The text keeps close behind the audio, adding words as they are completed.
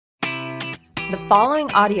The following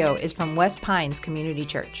audio is from West Pines Community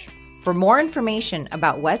Church. For more information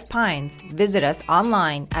about West Pines, visit us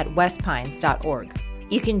online at westpines.org.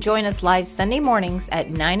 You can join us live Sunday mornings at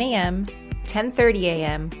 9 a.m., 10:30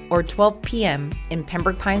 a.m., or 12 p.m. in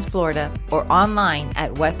Pembroke Pines, Florida, or online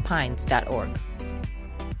at westpines.org.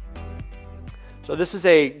 So this is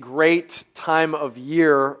a great time of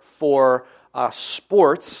year for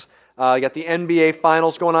sports. You got the NBA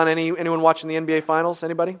Finals going on. Anyone watching the NBA Finals?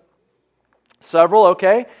 Anybody? Several,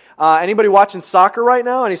 okay. Anybody watching soccer right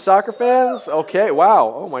now? Any soccer fans? Okay,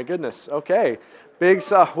 wow. Oh my goodness. Okay.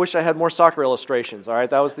 Wish I had more soccer illustrations. All right,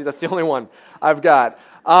 that's the only one I've got.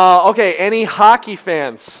 Okay, any hockey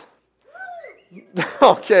fans?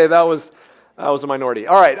 Okay, that was a minority.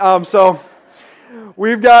 All right, so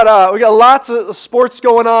we got lots of sports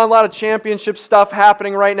going on, a lot of championship stuff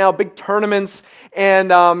happening right now, big tournaments,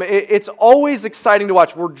 and it's always exciting to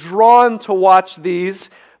watch. We're drawn to watch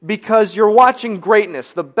these because you're watching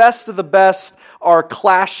greatness. The best of the best are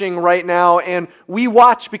clashing right now, and we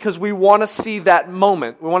watch because we want to see that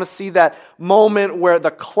moment. We want to see that moment where the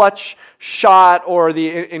clutch shot or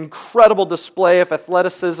the incredible display of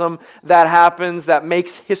athleticism that happens, that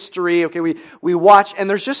makes history. Okay, we watch, and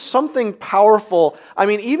there's just something powerful. I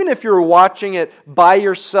mean, even if you're watching it by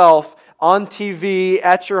yourself, on TV,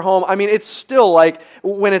 at your home. I mean, it's still like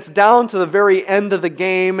when it's down to the very end of the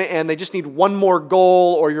game and they just need one more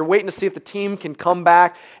goal, or you're waiting to see if the team can come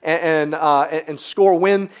back and score,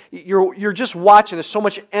 win. You're just watching. There's so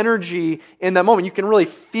much energy in that moment. You can really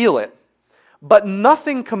feel it. But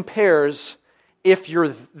nothing compares if you're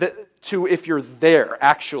there,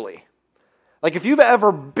 actually. Like if you've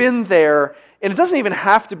ever been there, and it doesn't even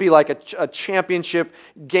have to be like a championship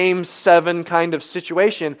Game 7 kind of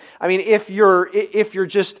situation. I mean, if you're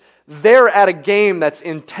just there at a game that's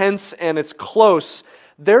intense and it's close,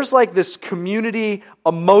 there's like this community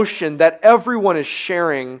emotion that everyone is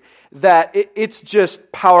sharing that it's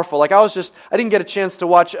just powerful. Like I didn't get a chance to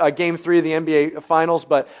watch Game 3 of the NBA Finals,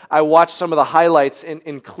 but I watched some of the highlights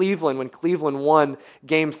in Cleveland when Cleveland won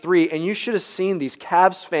Game 3, and you should have seen these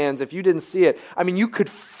Cavs fans if you didn't see it. I mean, you could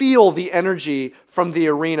feel the energy from the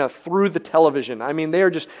arena through the television. I mean, they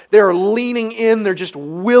are leaning in, they're just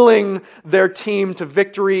willing their team to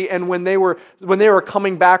victory, and when they were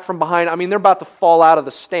coming back from behind, I mean, they're about to fall out of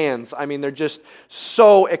the stands. I mean, they're just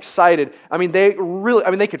so excited. I mean, they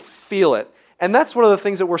could feel it. And that's one of the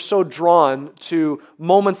things that we're so drawn to,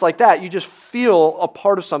 moments like that. You just feel a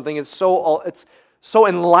part of something. It's so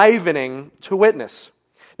enlivening to witness.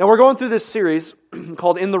 Now, we're going through this series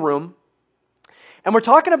called In the Room, and we're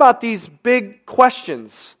talking about these big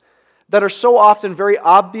questions that are so often very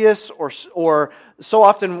obvious, or so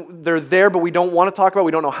often they're there, but we don't want to talk about it,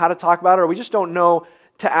 we don't know how to talk about it, or we just don't know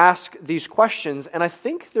to ask these questions. And I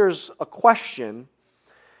think there's a question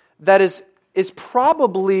that is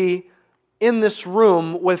probably in this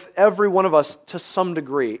room with every one of us to some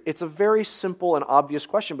degree. It's a very simple and obvious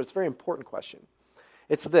question, but it's a very important question.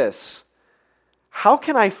 It's this: how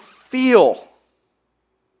can I feel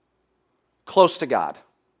close to God?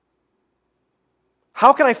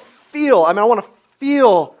 How can I feel? I mean, I want to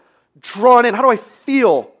feel drawn in. How do I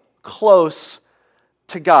feel close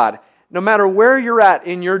to God? No matter where you're at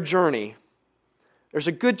in your journey, there's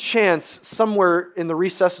a good chance somewhere in the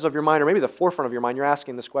recesses of your mind, or maybe the forefront of your mind, you're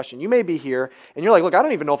asking this question. You may be here, and you're like, look, I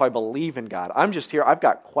don't even know if I believe in God. I'm just here. I've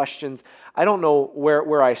got questions. I don't know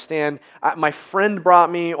where I stand. My friend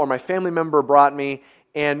brought me, or my family member brought me,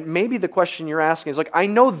 and maybe the question you're asking is like, I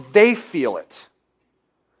know they feel it.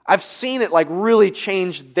 I've seen it like really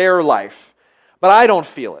change their life, but I don't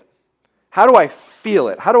feel it. How do I feel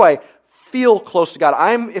it? How do I feel close to God?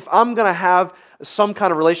 If I'm going to have some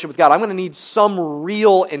kind of relationship with God, I'm going to need some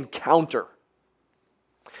real encounter.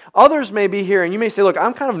 Others may be here, and you may say, look,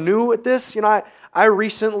 I'm kind of new at this. You know, I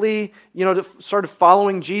recently, started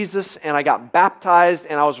following Jesus, and I got baptized,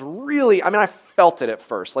 and I felt it at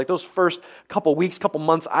first. Like those first couple weeks, couple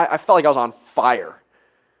months, I felt like I was on fire.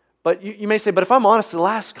 But you may say, but if I'm honest, the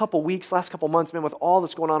last couple weeks, last couple months, man, with all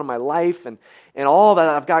that's going on in my life and all that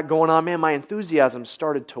I've got going on, man, my enthusiasm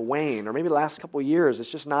started to wane. Or maybe the last couple of years,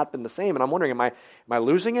 it's just not been the same. And I'm wondering, am I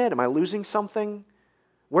losing it? Am I losing something?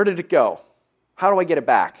 Where did it go? How do I get it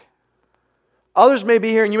back? Others may be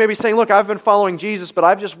here, and you may be saying, look, I've been following Jesus, but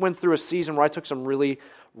I've just went through a season where I took some really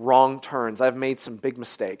wrong turns. I've made some big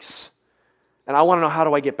mistakes. And I want to know, how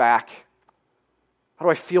do I get back? How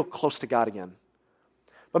do I feel close to God again?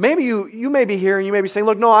 But maybe you may be here and you may be saying,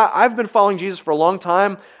 look, no, I've been following Jesus for a long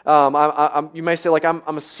time. You may say, like, I'm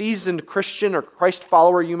a seasoned Christian or Christ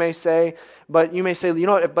follower, you may say. But you may say, you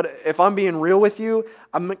know what, but if I'm being real with you,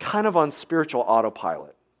 I'm kind of on spiritual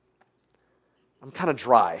autopilot. I'm kind of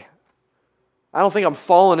dry. I don't think I'm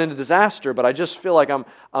falling into disaster, but I just feel like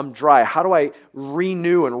I'm dry. How do I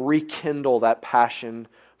renew and rekindle that passion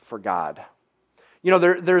for God? You know,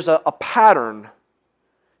 there's a pattern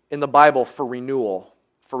in the Bible for renewal,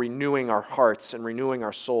 for renewing our hearts and renewing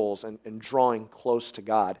our souls and drawing close to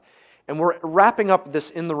God. And we're wrapping up this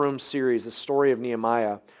In the Room series, the story of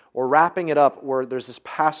Nehemiah. We're wrapping it up where there's this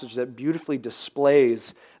passage that beautifully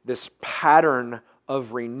displays this pattern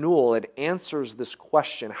of renewal. It answers this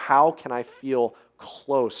question, how can I feel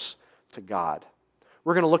close to God?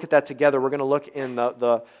 We're going to look at that together. We're going to look in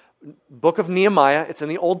the book of Nehemiah. It's in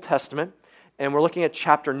the Old Testament. And we're looking at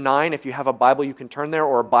chapter 9. If you have a Bible, you can turn there,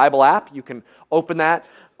 or a Bible app. You can open that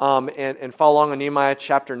and follow along on Nehemiah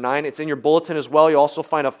chapter 9. It's in your bulletin as well. You'll also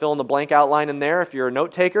find a fill-in-the-blank outline in there if you're a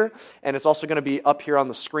note taker. And it's also going to be up here on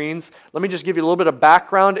the screens. Let me just give you a little bit of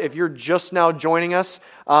background. If you're just now joining us,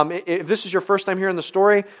 if this is your first time hearing the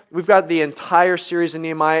story, we've got the entire series in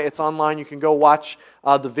Nehemiah. It's online. You can go watch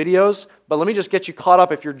the videos. But let me just get you caught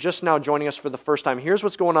up if you're just now joining us for the first time. Here's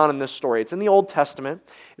what's going on in this story. It's in the Old Testament.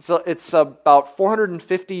 It's about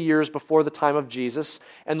 450 years before the time of Jesus,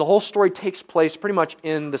 and the whole story takes place pretty much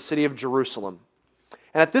in the city of Jerusalem.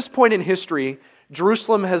 And at this point in history,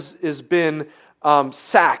 Jerusalem has been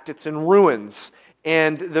sacked. It's in ruins.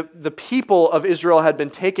 And the people of Israel had been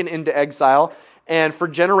taken into exile. And for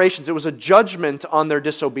generations, it was a judgment on their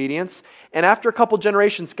disobedience. And after a couple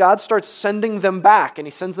generations, God starts sending them back. And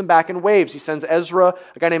He sends them back in waves. He sends Ezra,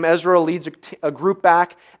 a guy named Ezra, leads a group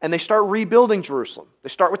back. And they start rebuilding Jerusalem. They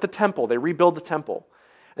start with the temple. They rebuild the temple.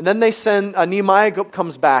 And then they send, Nehemiah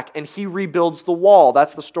comes back and he rebuilds the wall.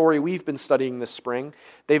 That's the story we've been studying this spring.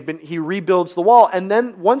 He rebuilds the wall. And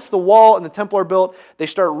then once the wall and the temple are built, they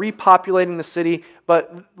start repopulating the city.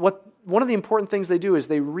 But one of the important things they do is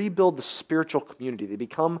they rebuild the spiritual community. They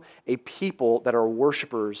become a people that are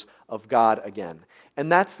worshipers of God again. And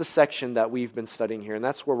that's the section that we've been studying here. And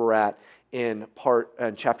that's where we're at in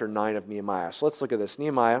chapter 9 of Nehemiah. So let's look at this.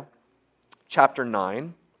 Nehemiah chapter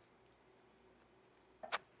 9.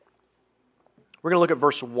 We're going to look at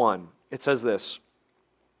verse 1. It says this.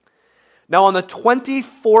 Now on the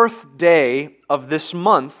 24th day of this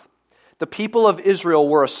month, the people of Israel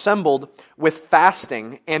were assembled with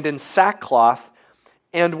fasting and in sackcloth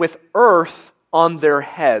and with earth on their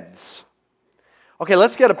heads. Okay,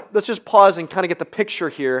 let's just pause and kind of get the picture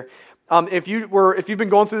here. If you've been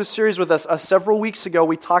going through this series with us, several weeks ago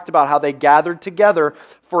we talked about how they gathered together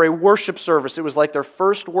for a worship service. It was like their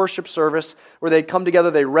first worship service where they'd come together,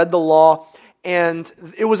 they read the law, and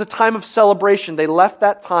it was a time of celebration. They left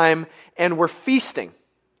that time and were feasting.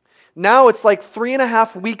 Now it's like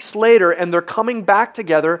 3.5 weeks later and they're coming back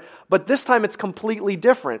together, but this time it's completely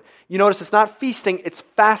different. You notice it's not feasting, it's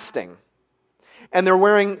fasting. And they're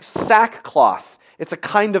wearing sackcloth. It's a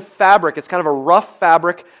kind of fabric. It's kind of a rough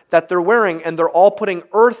fabric that they're wearing, and they're all putting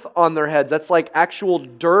earth on their heads. That's like actual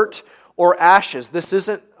dirt or ashes. This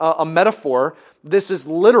isn't a metaphor. This is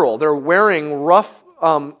literal. They're wearing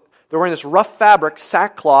this rough fabric,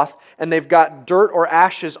 sackcloth, and they've got dirt or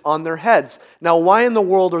ashes on their heads. Now, why in the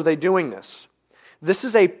world are they doing this? This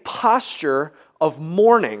is a posture of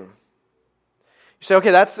mourning. You say, okay,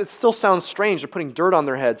 it still sounds strange. They're putting dirt on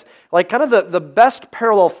their heads. Like, kind of the best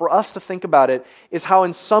parallel for us to think about it is how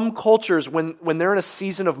in some cultures, when they're in a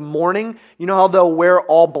season of mourning, you know how they'll wear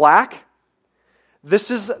all black?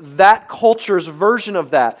 This is that culture's version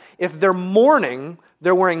of that. If they're mourning,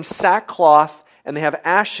 they're wearing sackcloth and they have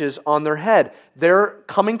ashes on their head. They're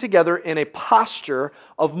coming together in a posture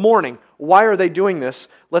of mourning. Why are they doing this?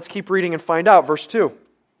 Let's keep reading and find out. Verse 2.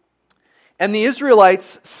 And the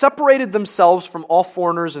Israelites separated themselves from all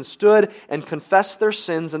foreigners and stood and confessed their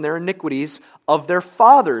sins and their iniquities of their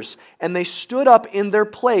fathers. And they stood up in their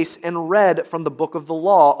place and read from the book of the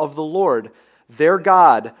law of the Lord, their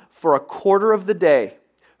God, for a quarter of the day.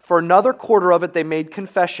 For another quarter of it they made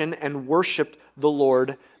confession and worshiped the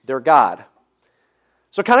Lord their God.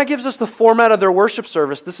 So it kind of gives us the format of their worship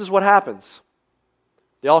service. This is what happens.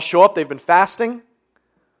 They all show up. They've been fasting.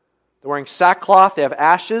 They're wearing sackcloth. They have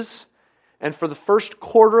ashes. And for the first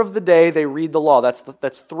quarter of the day, they read the law.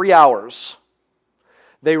 That's 3 hours.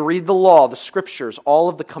 They read the law, the scriptures, all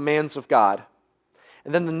of the commands of God.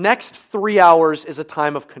 And then the next 3 hours is a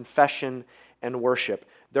time of confession and worship.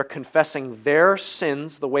 They're confessing their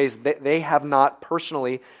sins, the ways that they have not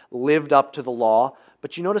personally lived up to the law.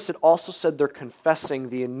 But you notice it also said they're confessing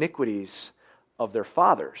the iniquities of their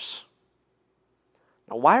fathers.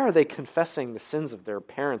 Now, why are they confessing the sins of their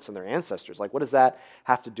parents and their ancestors? Like, what does that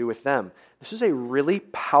have to do with them? This is a really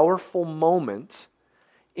powerful moment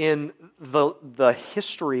in the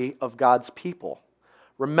history of God's people.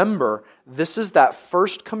 Remember, this is that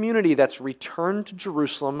first community that's returned to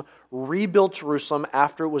Jerusalem, rebuilt Jerusalem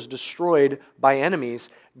after it was destroyed by enemies.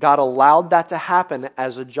 God allowed that to happen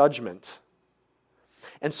as a judgment.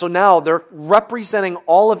 And so now they're representing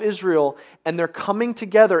all of Israel, and they're coming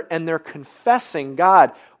together and they're confessing,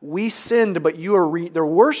 God, we sinned, but they're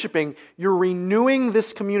worshiping, you're renewing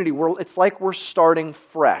this community. It's like we're starting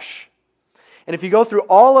fresh. And if you go through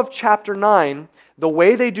all of chapter 9, the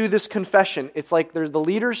way they do this confession, it's like the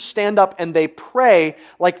leaders stand up and they pray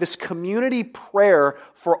like this community prayer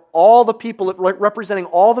for all the people, representing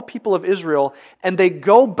all the people of Israel, and they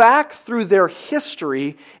go back through their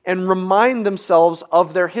history and remind themselves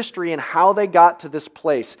of their history and how they got to this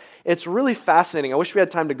place. It's really fascinating. I wish we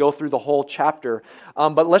had time to go through the whole chapter,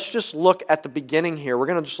 but let's just look at the beginning here. We're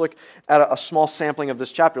going to just look at a small sampling of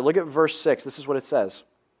this chapter. Look at verse 6. This is what it says.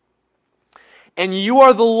 And you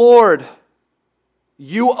are the Lord,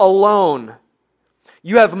 you alone.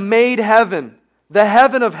 You have made heaven, the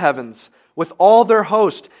heaven of heavens, with all their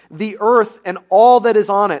host, the earth and all that is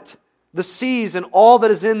on it, the seas and all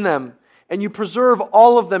that is in them, and you preserve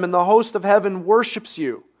all of them, and the host of heaven worships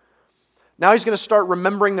you. Now he's going to start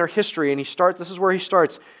remembering their history, and this is where he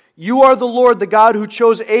starts. You are the Lord, the God who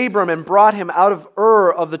chose Abram and brought him out of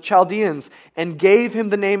Ur of the Chaldeans and gave him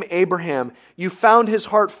the name Abraham. You found his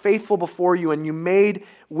heart faithful before you, and you made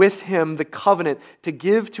with him the covenant to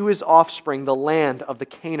give to his offspring the land of the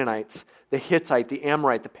Canaanites, the Hittite, the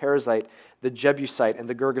Amorite, the Perizzite, the Jebusite, and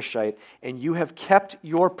the Girgashite. And you have kept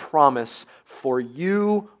your promise, for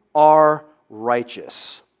you are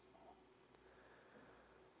righteous.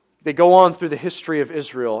 They go on through the history of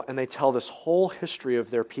Israel, and they tell this whole history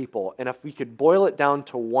of their people. And if we could boil it down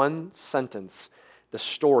to one sentence, the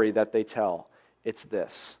story that they tell, it's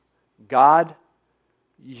this: God,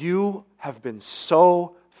 you have been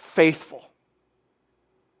so faithful,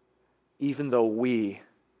 even though we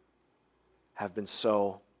have been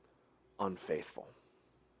so unfaithful.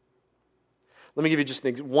 Let me give you just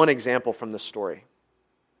one example from this story.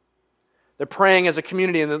 They're praying as a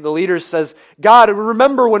community, and the leader says, God,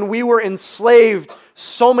 remember when we were enslaved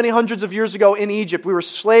so many hundreds of years ago in Egypt. We were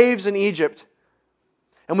slaves in Egypt.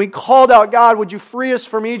 And we called out, God, would you free us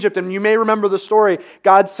from Egypt? And you may remember the story.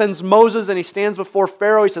 God sends Moses, and he stands before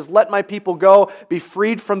Pharaoh. He says, let my people go, be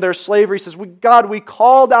freed from their slavery. He says, God, we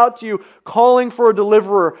called out to you, calling for a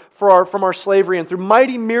deliverer from our slavery. And through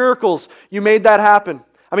mighty miracles, you made that happen.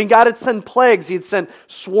 I mean, God had sent plagues. He had sent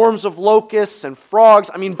swarms of locusts and frogs.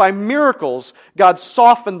 I mean, by miracles, God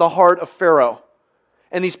softened the heart of Pharaoh.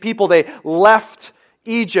 And these people, they left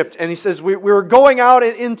Egypt. And he says, we were going out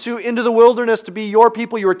into the wilderness to be your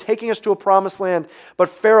people. You were taking us to a promised land. But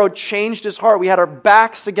Pharaoh changed his heart. We had our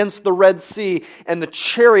backs against the Red Sea, and the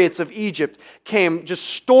chariots of Egypt came just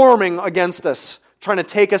storming against us, trying to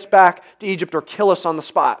take us back to Egypt or kill us on the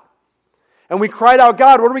spot. And we cried out,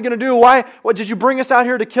 God, what are we going to do? Why? What did you bring us out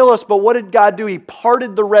here to kill us? But what did God do? He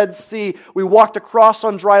parted the Red Sea. We walked across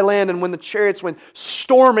on dry land, and when the chariots went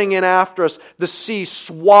storming in after us, the sea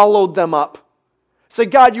swallowed them up. Say,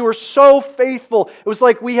 God, you were so faithful. It was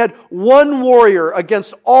like we had one warrior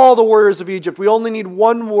against all the warriors of Egypt. We only need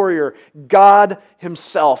one warrior, God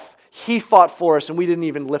himself. He fought for us, and we didn't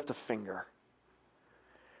even lift a finger.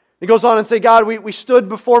 He goes on and say, God, we stood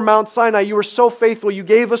before Mount Sinai. You were so faithful. You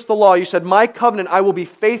gave us the law. You said, my covenant, I will be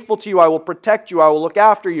faithful to you. I will protect you. I will look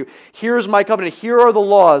after you. Here is my covenant. Here are the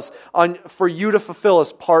laws for you to fulfill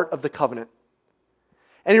as part of the covenant.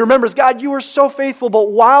 And he remembers, God, you were so faithful,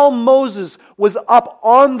 but while Moses was up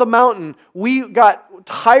on the mountain, we got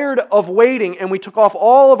tired of waiting, and we took off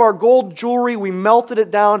all of our gold jewelry, we melted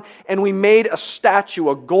it down, and we made a statue,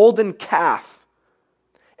 a golden calf.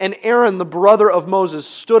 And Aaron, the brother of Moses,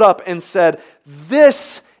 stood up and said,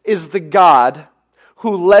 this is the God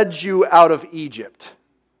who led you out of Egypt.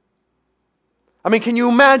 I mean, can you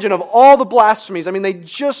imagine of all the blasphemies? I mean, they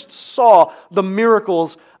just saw the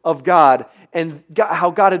miracles of God and how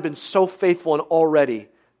God had been so faithful, and already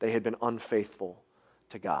they had been unfaithful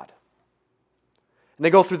to God. And they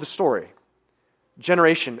go through the story.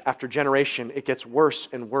 Generation after generation, it gets worse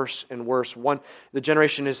and worse and worse. The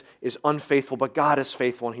generation is unfaithful, but God is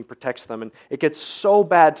faithful and He protects them. And it gets so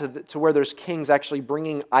bad to where there's kings actually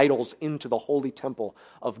bringing idols into the holy temple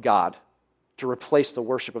of God to replace the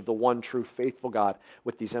worship of the one true faithful God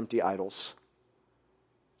with these empty idols.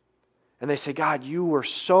 And they say, God, you were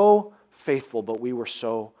so faithful, but we were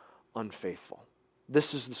so unfaithful.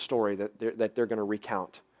 This is the story that they're going to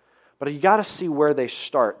recount. But you got to see where they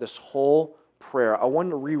start this whole prayer. I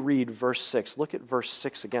want to reread verse 6. Look at verse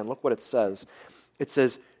 6 again. Look what it says. It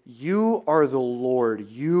says, you are the Lord,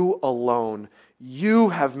 you alone. You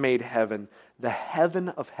have made heaven, the heaven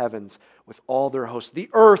of heavens, with all their hosts, the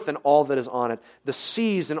earth and all that is on it, the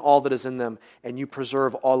seas and all that is in them, and you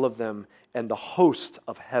preserve all of them, and the host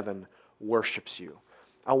of heaven worships you.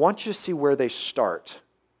 I want you to see where they start.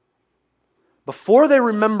 Before they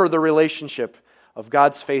remember the relationship of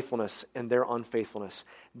God's faithfulness and their unfaithfulness,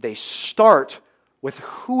 they start with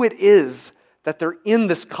who it is that they're in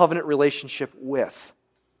this covenant relationship with.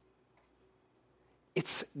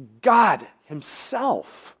 It's God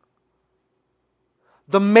Himself.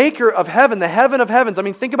 The maker of heaven, the heaven of heavens. I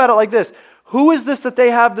mean, think about it like this. Who is this that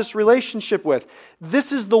they have this relationship with?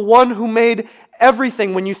 This is the one who made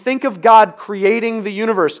everything. When you think of God creating the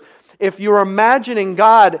universe, if you're imagining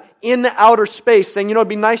God in outer space, saying, it'd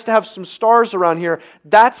be nice to have some stars around here,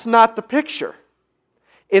 that's not the picture.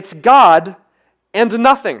 It's God and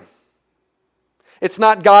nothing. It's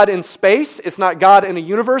not God in space. It's not God in a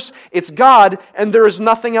universe. It's God, and there is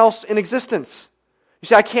nothing else in existence. You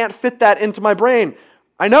say, I can't fit that into my brain.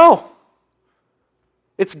 I know.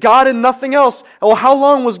 It's God and nothing else. Well, how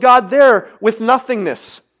long was God there with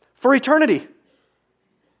nothingness? For eternity.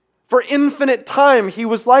 For infinite time, He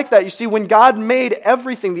was like that. You see, when God made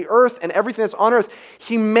everything, the earth and everything that's on earth,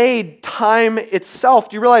 He made time itself.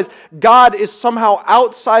 Do you realize God is somehow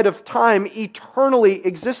outside of time, eternally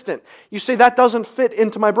existent? You say, that doesn't fit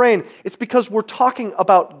into my brain. It's because we're talking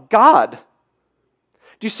about God.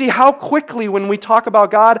 Do you see how quickly, when we talk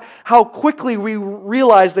about God, how quickly we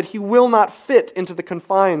realize that He will not fit into the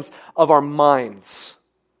confines of our minds?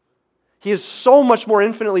 He is so much more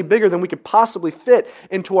infinitely bigger than we could possibly fit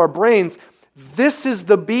into our brains. This is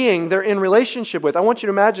the being they're in relationship with. I want you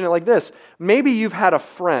to imagine it like this. Maybe you've had a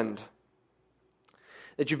friend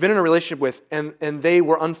that you've been in a relationship with, and they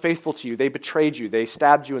were unfaithful to you. They betrayed you. They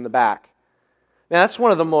stabbed you in the back. Now, that's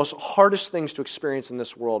one of the most hardest things to experience in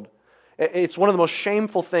this world. It's one of the most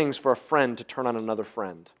shameful things for a friend to turn on another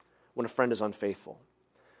friend when a friend is unfaithful.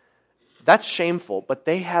 That's shameful, but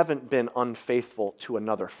they haven't been unfaithful to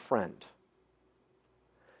another friend.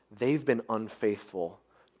 They've been unfaithful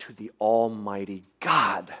to the Almighty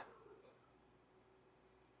God.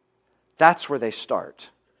 That's where they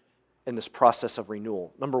start in this process of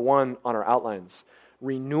renewal. Number one on our outlines,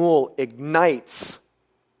 renewal ignites.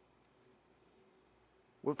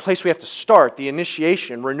 The place we have to start, the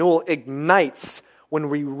initiation, renewal ignites when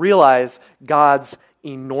we realize God's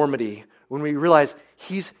enormity, when we realize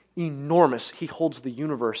He's enormous. He holds the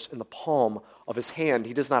universe in the palm of His hand.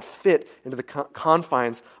 He does not fit into the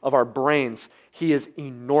confines of our brains. He is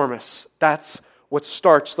enormous. That's what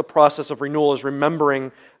starts the process of renewal, is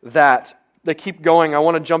remembering that. They keep going. I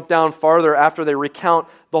want to jump down farther after they recount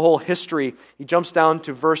the whole history. He jumps down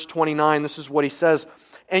to verse 29. This is what he says.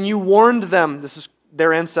 And you warned them, this is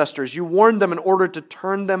their ancestors, you warned them in order to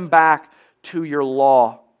turn them back to your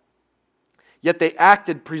law. Yet they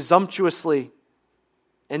acted presumptuously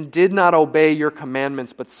and did not obey your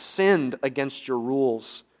commandments, but sinned against your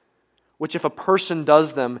rules, which if a person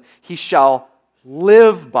does them, he shall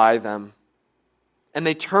live by them. And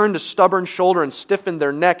they turned a stubborn shoulder and stiffened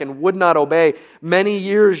their neck and would not obey. Many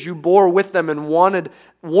years you bore with them and warned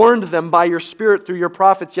them by your Spirit through your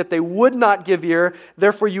prophets, yet they would not give ear.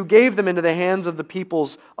 Therefore you gave them into the hands of the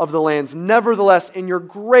peoples of the lands. Nevertheless, in your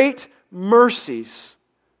great mercies,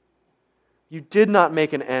 you did not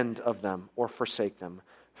make an end of them or forsake them.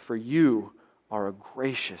 For you are a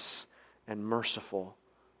gracious and merciful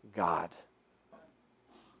God.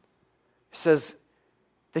 He says,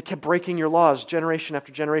 they kept breaking your laws, generation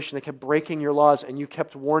after generation. They kept breaking your laws, and you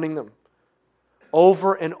kept warning them.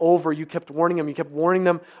 Over and over, you kept warning them. You kept warning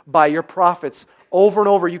them by your prophets. Over and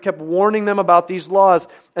over, you kept warning them about these laws.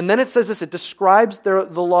 And then it says this, it describes the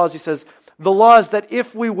laws. He says, the laws that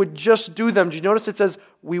if we would just do them, did you notice it says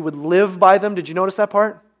we would live by them? Did you notice that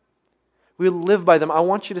part? We would live by them. I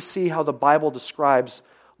want you to see how the Bible describes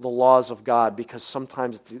the laws of God, because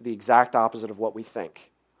sometimes it's the exact opposite of what we think.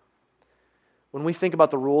 When we think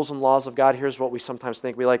about the rules and laws of God, here's what we sometimes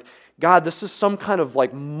think. We're like, God, this is some kind of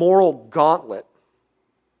like moral gauntlet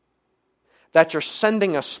that you're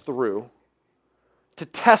sending us through to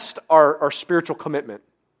test our spiritual commitment.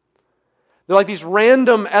 They're like these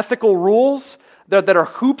random ethical rules that are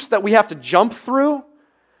hoops that we have to jump through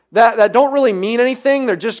that don't really mean anything.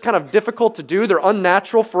 They're just kind of difficult to do. They're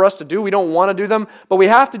unnatural for us to do. We don't want to do them, but we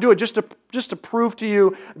have to do it just to prove to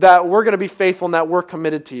you that we're going to be faithful and that we're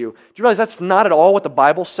committed to you. Do you realize that's not at all what the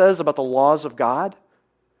Bible says about the laws of God?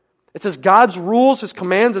 It says God's rules, His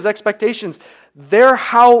commands, His expectations,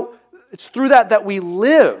 it's through that we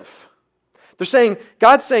live. They're saying,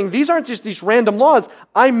 God's saying, these aren't just these random laws.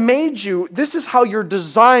 I made you. This is how you're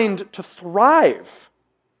designed to thrive.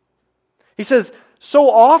 He says,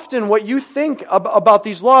 So often what you think about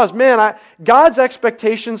these laws, man, God's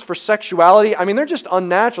expectations for sexuality, they're just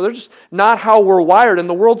unnatural. They're just not how we're wired. And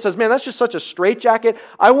the world says, man, that's just such a straitjacket.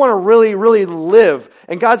 I want to really, really live.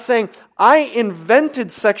 And God's saying, I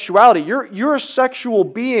invented sexuality. You're a sexual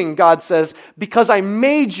being, God says, because I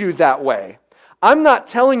made you that way. I'm not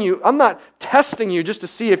testing you just to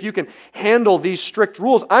see if you can handle these strict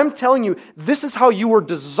rules. I'm telling you, this is how you were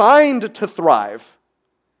designed to thrive.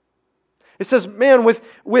 It says, man,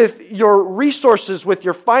 with your resources, with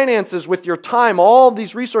your finances, with your time, all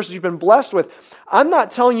these resources you've been blessed with, I'm not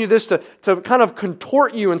telling you this to kind of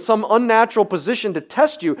contort you in some unnatural position to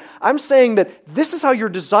test you. I'm saying that this is how you're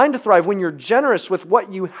designed to thrive. When you're generous with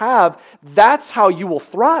what you have, that's how you will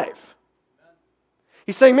thrive.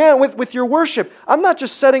 He's saying, man, with your worship, I'm not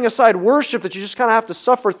just setting aside worship that you just kind of have to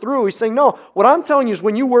suffer through. He's saying, no, what I'm telling you is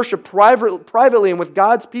when you worship privately and with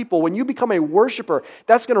God's people, when you become a worshiper,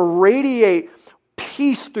 that's going to radiate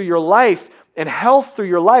peace through your life and health through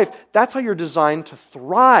your life. That's how you're designed to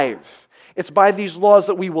thrive. It's by these laws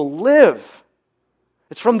that we will live.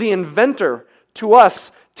 It's from the inventor to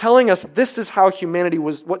us, telling us this is how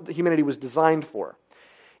what humanity was designed for.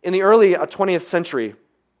 In the early 20th century,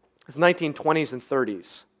 it was 1920s and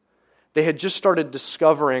 30s. They had just started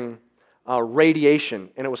discovering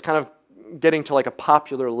radiation, and it was kind of getting to like a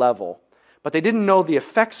popular level. But they didn't know the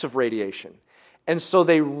effects of radiation. And so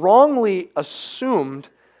they wrongly assumed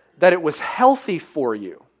that it was healthy for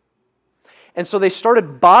you. And so they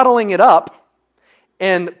started bottling it up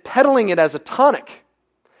and peddling it as a tonic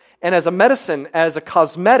and as a medicine, as a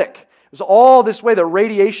cosmetic. It was all this way that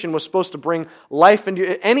radiation was supposed to bring life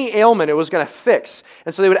into any ailment it was going to fix.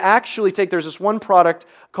 And so they would actually there's this one product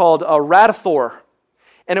called Radithor,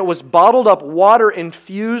 and it was bottled up water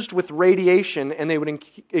infused with radiation, and they would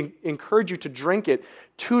encourage you to drink it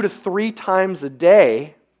 2 to 3 times a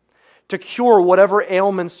day to cure whatever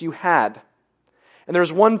ailments you had. And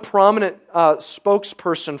there's one prominent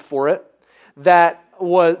spokesperson for it that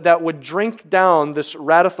would drink down this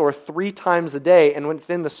Radithor 3 times a day, and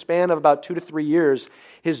within the span of about 2 to 3 years,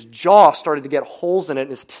 his jaw started to get holes in it and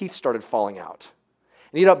his teeth started falling out.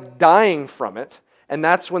 And he ended up dying from it, and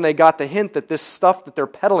that's when they got the hint that this stuff that they're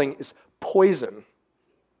peddling is poison.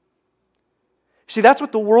 See, that's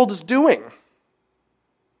what the world is doing.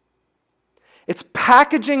 It's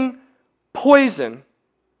packaging poison,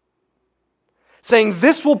 saying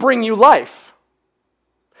this will bring you life.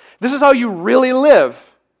 This is how you really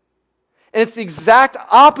live. And it's the exact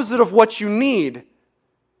opposite of what you need.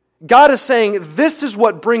 God is saying this is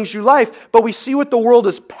what brings you life, but we see what the world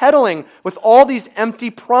is peddling with all these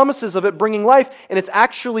empty promises of it bringing life, and it's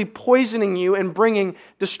actually poisoning you and bringing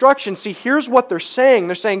destruction. See, here's what they're saying.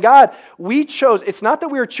 They're saying, God, it's not that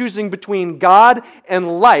we are choosing between God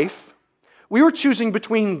and life. We were choosing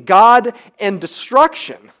between God and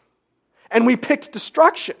destruction, and we picked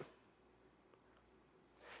destruction.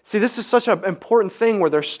 See, this is such an important thing where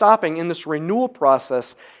they're stopping in this renewal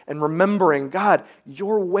process and remembering, God,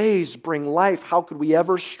 your ways bring life. How could we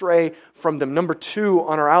ever stray from them? Number 2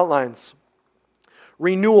 on our outlines.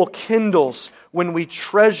 Renewal kindles when we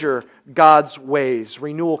treasure God's ways.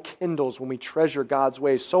 Renewal kindles when we treasure God's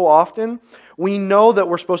ways. So often, we know that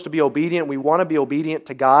we're supposed to be obedient. We want to be obedient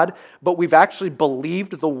to God, but we've actually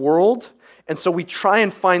believed the world. And so we try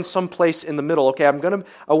and find some place in the middle. Okay,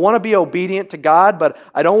 I want to be obedient to God, but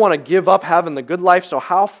I don't want to give up having the good life. So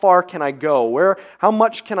how far can I go? How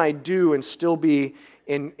much can I do and still be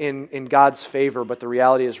in God's favor? But the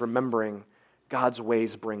reality is remembering God's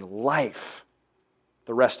ways bring life.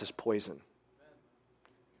 The rest is poison.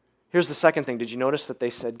 Here's the second thing. Did you notice that they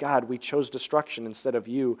said, God, we chose destruction instead of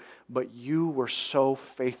you, but you were so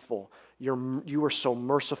faithful. You were so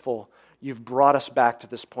merciful. You've brought us back to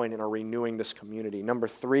this point and are renewing this community. Number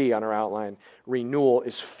 3 on our outline, renewal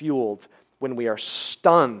is fueled when we are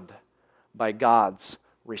stunned by God's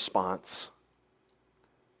response.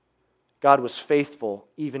 God was faithful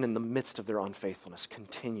even in the midst of their unfaithfulness,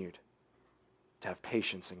 continued to have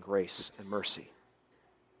patience and grace and mercy.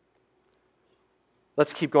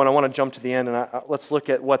 Let's keep going. I want to jump to the end, and let's look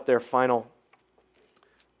at what their final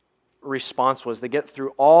response was. They get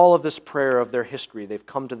through all of this prayer of their history. They've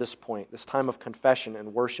come to this point, this time of confession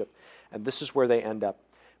and worship, and this is where they end up.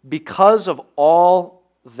 Because of all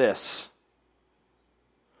this,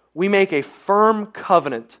 we make a firm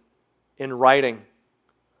covenant in writing.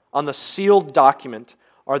 On the sealed document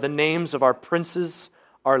are the names of our princes,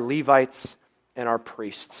 our Levites, and our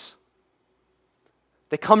priests.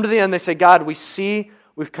 They come to the end, they say, God,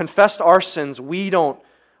 we've confessed our sins. We don't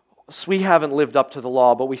we haven't lived up to the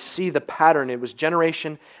law, but we see the pattern. It was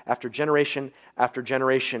generation after generation after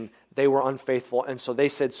generation. They were unfaithful. And so they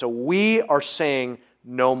said, so we are saying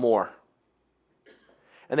no more.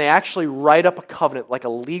 And they actually write up a covenant, like a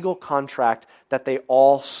legal contract that they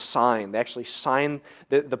all sign. They actually sign,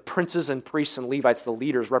 the princes and priests and Levites, the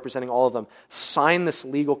leaders representing all of them, sign this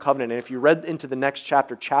legal covenant. And if you read into the next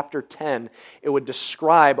chapter, chapter 10, it would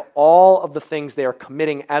describe all of the things they are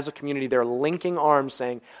committing as a community. They're linking arms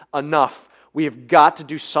saying, enough. We have got to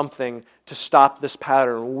do something to stop this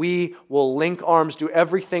pattern. We will link arms, do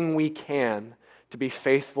everything we can to be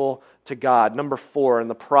faithful to God. Number 4, in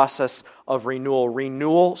the process of renewal.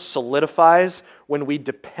 Renewal solidifies when we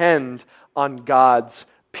depend on God's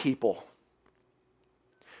people.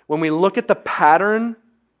 When we look at the pattern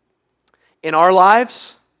in our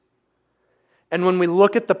lives, and when we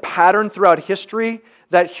look at the pattern throughout history,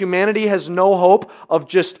 that humanity has no hope of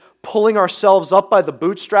just pulling ourselves up by the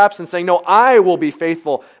bootstraps and saying, no, I will be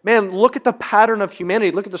faithful. Man, look at the pattern of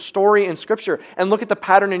humanity. Look at the story in Scripture and look at the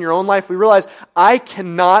pattern in your own life. We realize I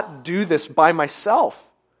cannot do this by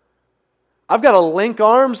myself. I've got to link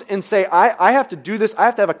arms and say, I have to do this. I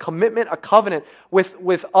have to have a commitment, a covenant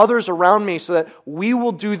with others around me so that we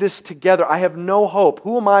will do this together. I have no hope.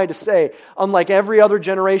 Who am I to say, unlike every other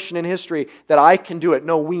generation in history, that I can do it?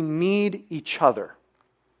 No, we need each other.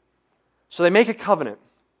 So they make a covenant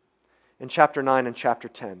in chapter 9 and chapter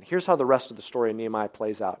 10. Here's how the rest of the story of Nehemiah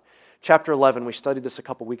plays out. Chapter 11, we studied this a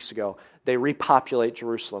couple weeks ago. They repopulate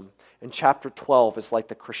Jerusalem. And chapter 12 is like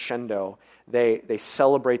the crescendo. They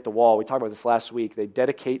celebrate the wall. We talked about this last week. They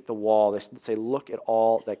dedicate the wall. They say, look at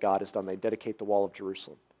all that God has done. They dedicate the wall of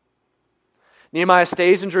Jerusalem. Nehemiah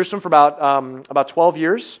stays in Jerusalem for about 12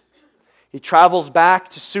 years. He travels back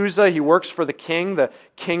to Susa. He works for the king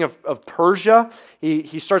of Persia.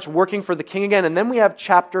 He starts working for the king again. And then we have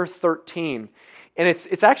chapter 13. And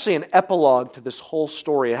it's actually an epilogue to this whole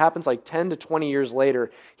story. It happens like 10 to 20 years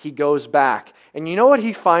later. He goes back. And you know what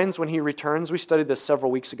he finds when he returns? We studied this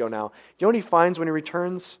several weeks ago now. Do you know what he finds when he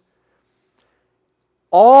returns?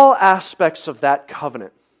 All aspects of that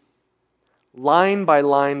covenant, line by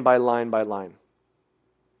line by line by line,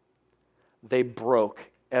 they broke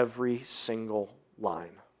every single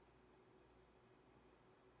line.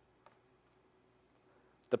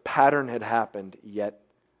 The pattern had happened yet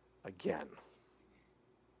again.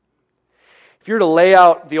 If you're to lay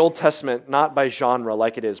out the Old Testament, not by genre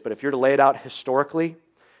like it is, but if you're to lay it out historically,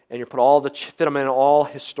 and you fit them in all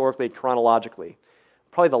historically, chronologically,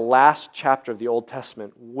 probably the last chapter of the Old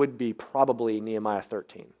Testament would be probably Nehemiah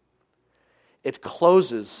 13. It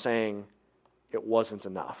closes saying it wasn't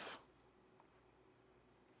enough.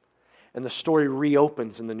 And the story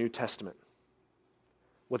reopens in the New Testament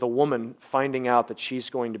with a woman finding out that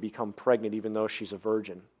she's going to become pregnant even though she's a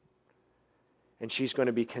virgin. And she's going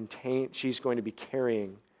to be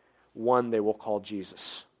carrying one they will call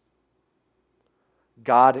Jesus.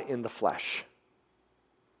 God in the flesh.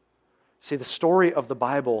 See, the story of the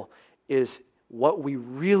Bible is what we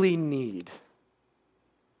really need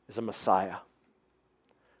is a Messiah.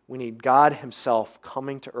 We need God Himself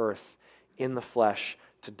coming to earth in the flesh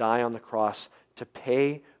to die on the cross, to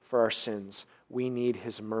pay for our sins. We need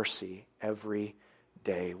His mercy every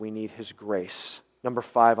day. We need His grace. Number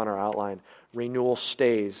 5 on our outline, renewal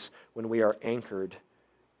stays when we are anchored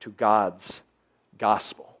to God's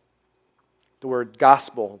gospel. The word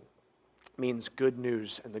gospel means good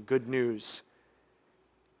news, and the good news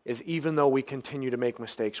is even though we continue to make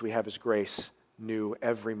mistakes, we have His grace new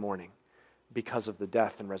every morning because of the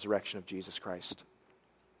death and resurrection of Jesus Christ.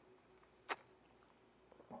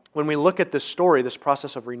 When we look at this story, this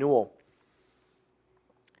process of renewal,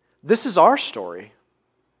 this is our story.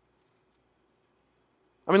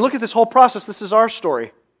 I mean, look at this whole process. This is our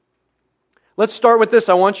story. Let's start with this.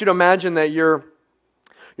 I want you to imagine that you're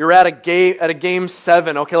at a game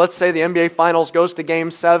 7. Okay, let's say the NBA Finals goes to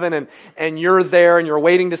game 7, and you're there, and you're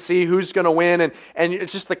waiting to see who's going to win, and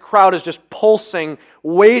it's just the crowd is just pulsing,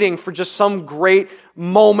 waiting for just some great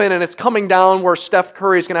moment, and it's coming down where Steph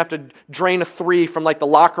Curry is going to have to drain a 3 from like the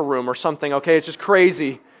locker room or something. Okay, it's just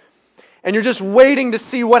crazy. And you're just waiting to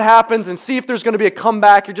see what happens and see if there's going to be a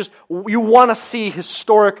comeback. You want to see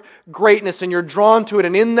historic greatness, and you're drawn to it.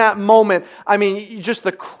 And in that moment, I mean, just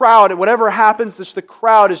the crowd, whatever happens, just the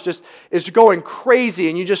crowd is going crazy,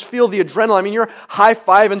 and you just feel the adrenaline. I mean, you're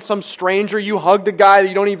high-fiving some stranger, you hugged a guy that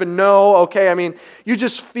you don't even know. Okay, I mean, you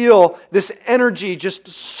just feel this energy just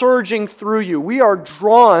surging through you. We are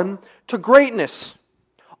drawn to greatness,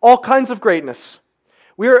 all kinds of greatness.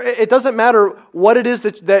 It doesn't matter what it is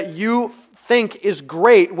that you think is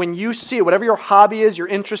great, when you see it, whatever your hobby is, your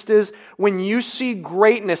interest is, when you see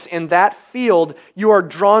greatness in that field, you are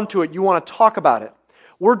drawn to it. You want to talk about it.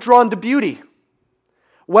 We're drawn to beauty.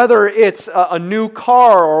 Whether it's a new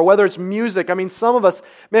car or whether it's music. I mean, some of us,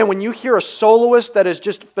 man, when you hear a soloist that is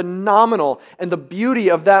just phenomenal and the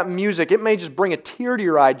beauty of that music, it may just bring a tear to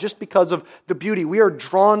your eye just because of the beauty. We are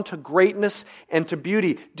drawn to greatness and to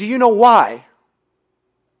beauty. Do you know why?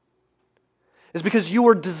 It's because you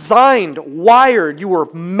were designed, wired, you were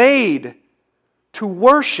made to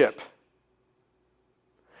worship.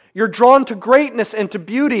 You're drawn to greatness and to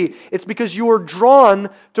beauty. It's because you are drawn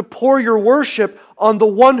to pour your worship on the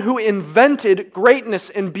one who invented greatness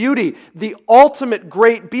and beauty, the ultimate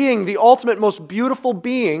great being, the ultimate most beautiful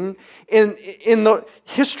being in the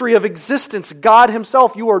history of existence, God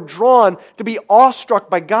Himself. You are drawn to be awestruck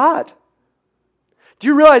by God. Do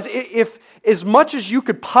you realize if as much as you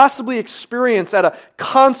could possibly experience at a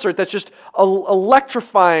concert that's just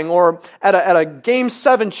electrifying, or at a Game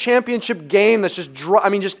 7 championship game that's just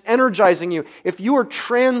energizing you, if you are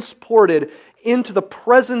transported into the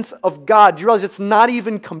presence of God, do you realize it's not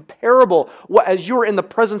even comparable? As you're in the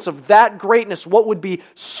presence of that greatness, what would be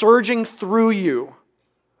surging through you?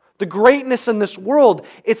 The greatness in this world,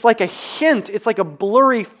 it's like a hint, it's like a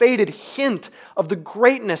blurry, faded hint of the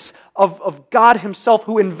greatness of God Himself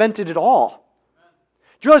who invented it all.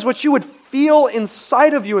 Do you realize what you would feel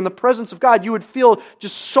inside of you in the presence of God? You would feel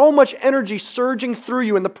just so much energy surging through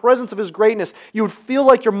you in the presence of His greatness. You would feel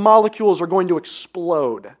like your molecules are going to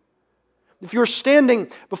explode. If you're standing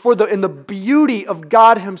in the beauty of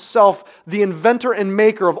God Himself, the inventor and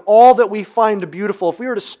maker of all that we find beautiful, if we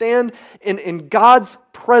were to stand in God's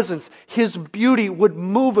presence, His beauty would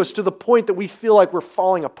move us to the point that we feel like we're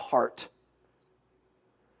falling apart.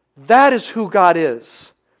 That is who God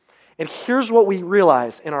is. And here's what we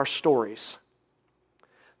realize in our stories.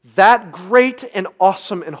 That great and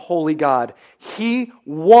awesome and holy God, He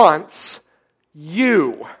wants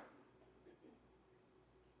you.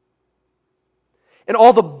 And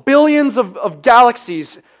all the billions of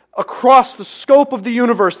galaxies across the scope of the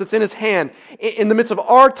universe that's in His hand, in the midst of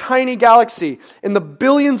our tiny galaxy, in the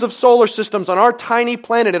billions of solar systems on our tiny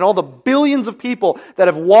planet, and all the billions of people that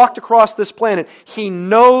have walked across this planet, He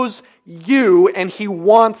knows you and He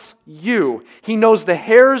wants you. He knows the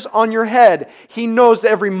hairs on your head. He knows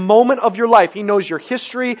every moment of your life. He knows your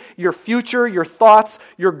history, your future, your thoughts,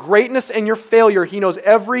 your greatness and your failure. He knows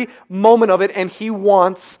every moment of it, and He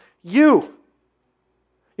wants you.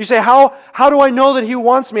 You say, how do I know that He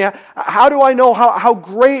wants me? How do I know how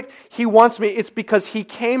great He wants me? It's because He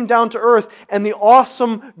came down to earth, and the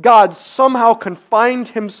awesome God somehow confined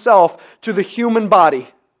Himself to the human body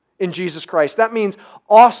in Jesus Christ. That means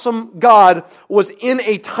awesome God was in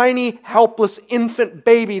a tiny, helpless infant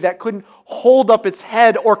baby that couldn't hold up its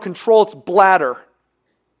head or control its bladder.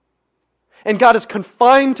 And God is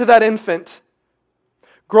confined to that infant,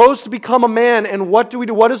 grows to become a man, and what do we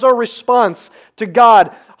do? What is our response to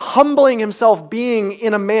God humbling Himself, being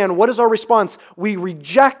in a man? What is our response? We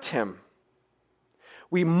reject Him.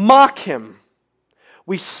 We mock Him.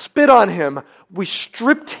 We spit on Him. We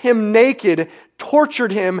stripped Him naked,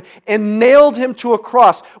 tortured Him, and nailed Him to a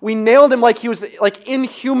cross. We nailed Him like He was, like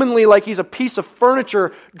inhumanly, like He's a piece of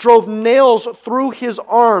furniture, drove nails through His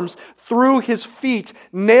arms, through His feet,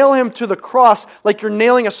 nail Him to the cross like you're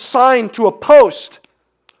nailing a sign to a post.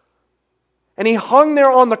 And He hung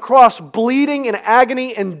there on the cross, bleeding in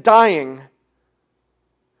agony and dying,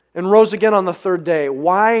 and rose again on the third day.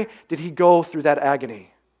 Why did He go through that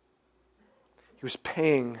agony? He was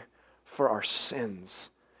paying for our sins.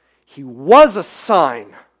 He was a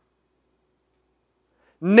sign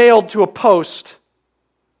nailed to a post,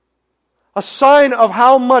 a sign of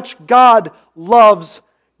how much God loves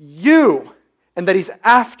you and that He's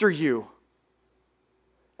after you.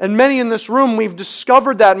 And many in this room, we've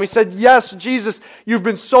discovered that, and we said, yes, Jesus, you've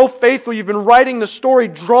been so faithful. You've been writing the story,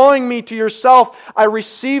 drawing me to yourself. I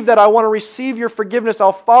receive that. I want to receive your forgiveness.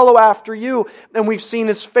 I'll follow after you. And we've seen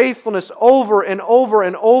His faithfulness over and over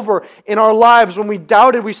and over in our lives. When we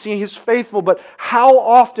doubted, we see He's faithful. But how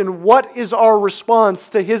often, what is our response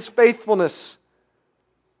to His faithfulness?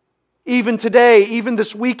 Even today, even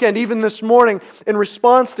this weekend, even this morning, in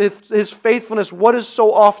response to His faithfulness, what is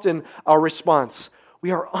so often our response? We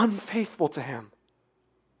are unfaithful to Him.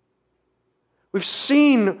 We've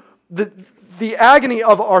seen the agony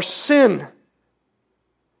of our sin,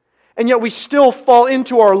 and yet we still fall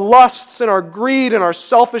into our lusts and our greed and our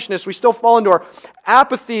selfishness. We still fall into our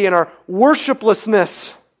apathy and our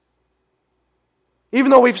worshiplessness. Even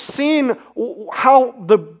though we've seen how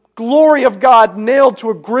the glory of God nailed to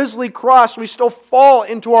a grisly cross, we still fall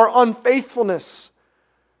into our unfaithfulness.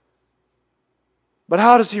 But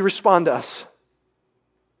how does He respond to us?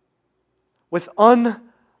 With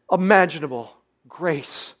unimaginable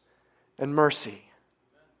grace and mercy.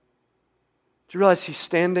 Do you realize He's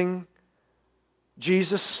standing,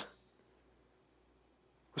 Jesus,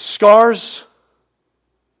 with scars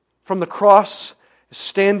from the cross, is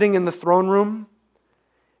standing in the throne room,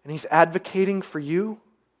 and He's advocating for you?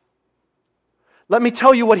 Let me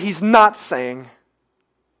tell you what He's not saying.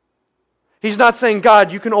 He's not saying,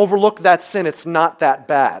 God, you can overlook that sin. It's not that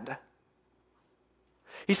bad.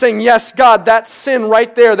 He's saying, yes, God, that sin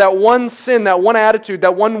right there, that one sin, that one attitude,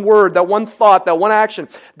 that one word, that one thought, that one action,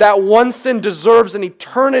 that one sin deserves an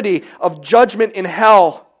eternity of judgment in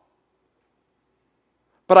hell.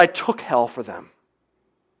 But I took hell for them.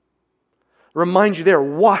 Remind you, they are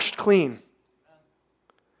washed clean.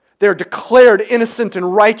 They are declared innocent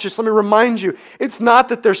and righteous. Let me remind you, it's not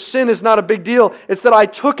that their sin is not a big deal. It's that I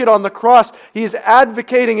took it on the cross. He is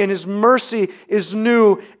advocating, and His mercy is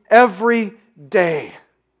new every day.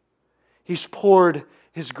 He's poured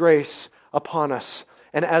His grace upon us.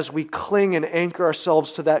 And as we cling and anchor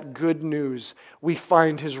ourselves to that good news, we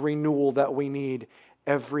find His renewal that we need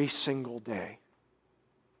every single day.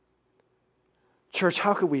 Church,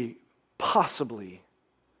 how could we possibly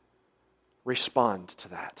respond to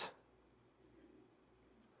that?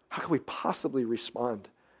 How can we possibly respond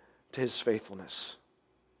to His faithfulness?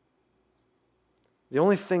 The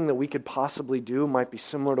only thing that we could possibly do might be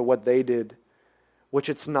similar to what they did, which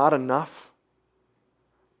it's not enough,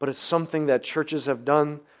 but it's something that churches have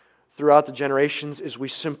done throughout the generations, is we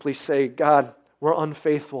simply say, God, we're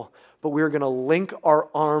unfaithful, but we're going to link our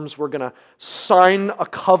arms, we're going to sign a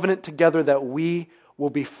covenant together that we will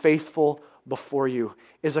be faithful before you.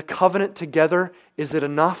 Is a covenant together, is it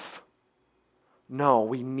enough? No,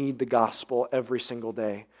 we need the gospel every single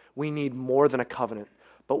day. We need more than a covenant,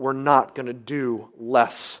 but we're not going to do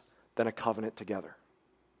less than a covenant together.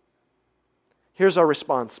 Here's our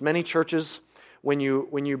response. Many churches, when you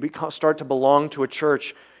start to belong to a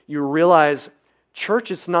church, you realize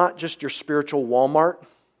church is not just your spiritual Walmart,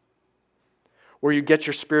 where you get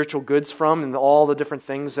your spiritual goods from and all the different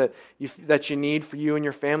things that you need for you and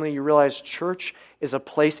your family. You realize church is a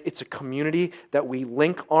place, it's a community that we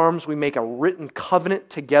link arms, we make a written covenant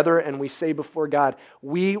together, and we say before God,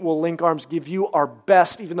 we will link arms, give you our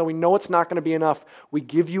best, even though we know it's not going to be enough. We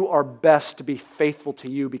give you our best to be faithful to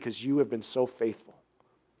you because you have been so faithful.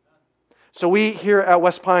 So we here at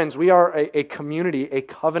West Pines, we are a community, a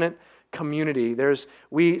covenant community.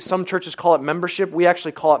 Some churches call it membership. We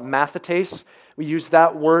actually call it mathetes. We use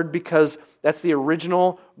that word because that's the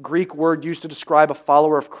original Greek word used to describe a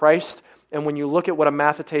follower of Christ. And when you look at what a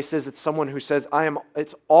mathetes is, it's someone who says,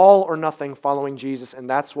 it's all or nothing following Jesus, and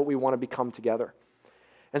that's what we want to become together.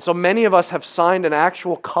 And so many of us have signed an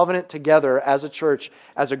actual covenant together as a church,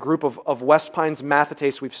 as a group of West Pines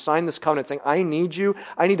Mathetes. We've signed this covenant saying, I need you.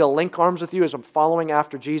 I need to link arms with you as I'm following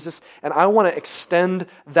after Jesus. And I want to extend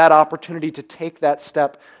that opportunity to take that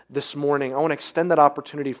step this morning. I want to extend that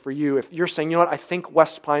opportunity for you. If you're saying, you know what, I think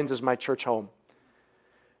West Pines is my church home.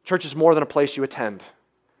 Church is more than a place you attend.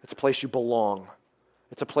 It's a place you belong.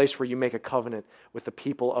 It's a place where you make a covenant with the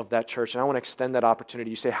people of that church. And I want to extend that opportunity.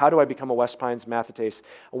 You say, how do I become a West Pines Mathetes?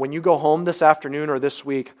 When you go home this afternoon or this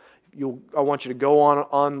week, I want you to go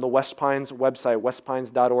on the West Pines website,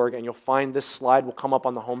 westpines.org, and you'll find this slide will come up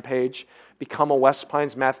on the homepage. Become a West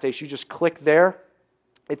Pines Mathetes. You just click there.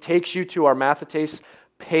 It takes you to our Mathetes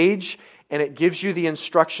page, and it gives you the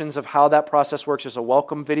instructions of how that process works. There's a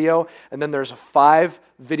welcome video, and then there's 5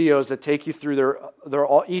 videos that take you through. They're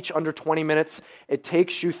all each under 20 minutes. It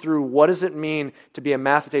takes you through what does it mean to be a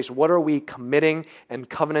Mathetes? What are we committing and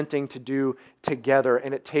covenanting to do together?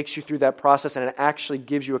 And it takes you through that process, and it actually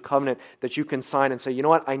gives you a covenant that you can sign and say, you know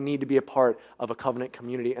what, I need to be a part of a covenant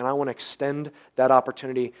community, and I want to extend that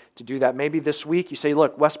opportunity to do that. Maybe this week you say,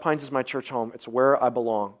 look, West Pines is my church home. It's where I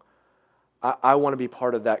belong. I want to be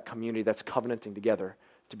part of that community that's covenanting together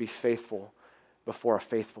to be faithful before a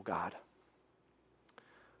faithful God.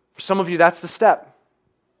 For some of you, that's the step.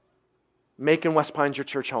 Making West Pines your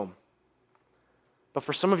church home. But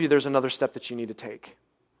for some of you, there's another step that you need to take.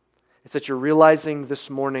 It's that you're realizing this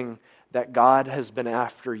morning that God has been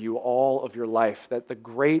after you all of your life, that the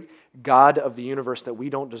great God of the universe, that we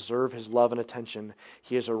don't deserve His love and attention,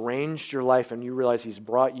 He has arranged your life, and you realize He's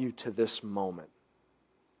brought you to this moment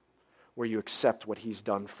where you accept what He's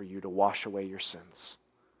done for you to wash away your sins.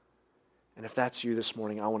 And if that's you this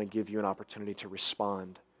morning, I want to give you an opportunity to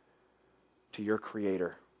respond to your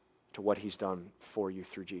Creator, to what He's done for you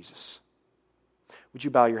through Jesus. Would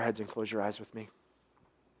you bow your heads and close your eyes with me?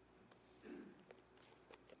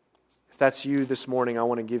 If that's you this morning, I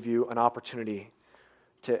want to give you an opportunity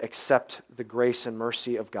to accept the grace and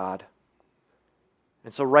mercy of God.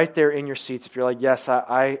 And so right there in your seats, if you're like, yes,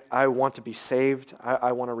 I want to be saved,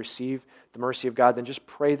 I want to receive the mercy of God, then just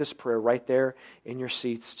pray this prayer right there in your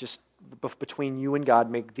seats. Just between you and God,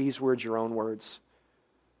 make these words your own words.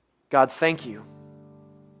 God, thank you.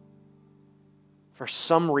 For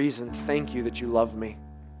some reason, thank you that you love me.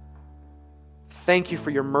 Thank you for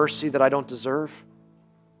your mercy that I don't deserve.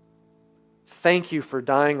 Thank you for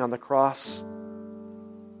dying on the cross,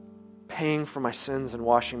 paying for my sins and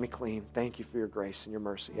washing me clean. Thank you for your grace and your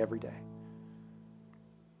mercy every day.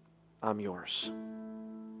 I'm yours.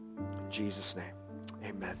 In Jesus' name,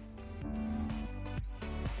 amen.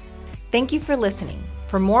 Thank you for listening.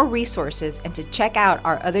 For more resources and to check out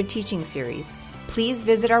our other teaching series, please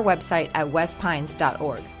visit our website at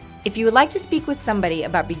westpines.org. If you would like to speak with somebody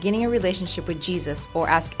about beginning a relationship with Jesus or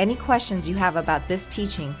ask any questions you have about this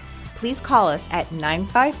teaching, please call us at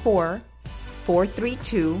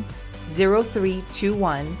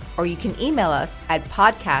 954-432-0321, or you can email us at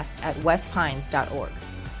podcast@westpines.org.